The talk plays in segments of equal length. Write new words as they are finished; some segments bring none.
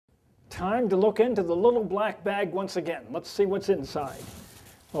time to look into the little black bag once again. Let's see what's inside.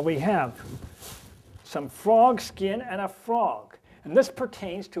 Well, we have some frog skin and a frog. And this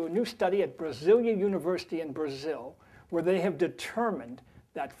pertains to a new study at Brasilia University in Brazil, where they have determined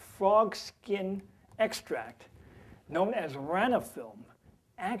that frog skin extract, known as ranafilm,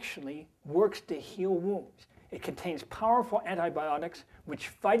 actually works to heal wounds. It contains powerful antibiotics which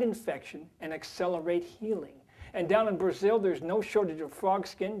fight infection and accelerate healing. And down in Brazil, there's no shortage of frog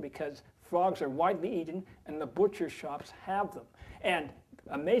skin because frogs are widely eaten and the butcher shops have them. And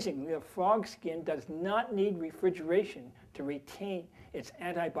amazingly, the frog skin does not need refrigeration to retain its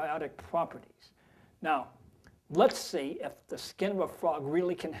antibiotic properties. Now, let's see if the skin of a frog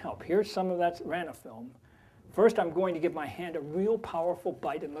really can help. Here's some of that ranafilm. First, I'm going to give my hand a real powerful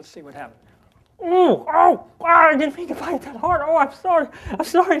bite, and let's see what happens. Ooh, oh, I didn't mean to bite that hard. Oh, I'm sorry. I'm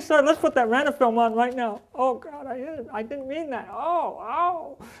sorry, sir. Let's put that ranafilm on right now. Oh, God, I didn't mean that.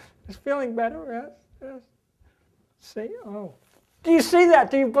 Oh, it's feeling better. Yes. See, oh. Do you see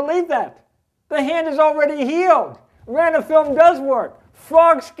that? Do you believe that? The hand is already healed. Ranafilm does work.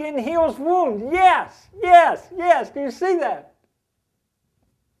 Frog skin heals wounds. Yes. Do you see that?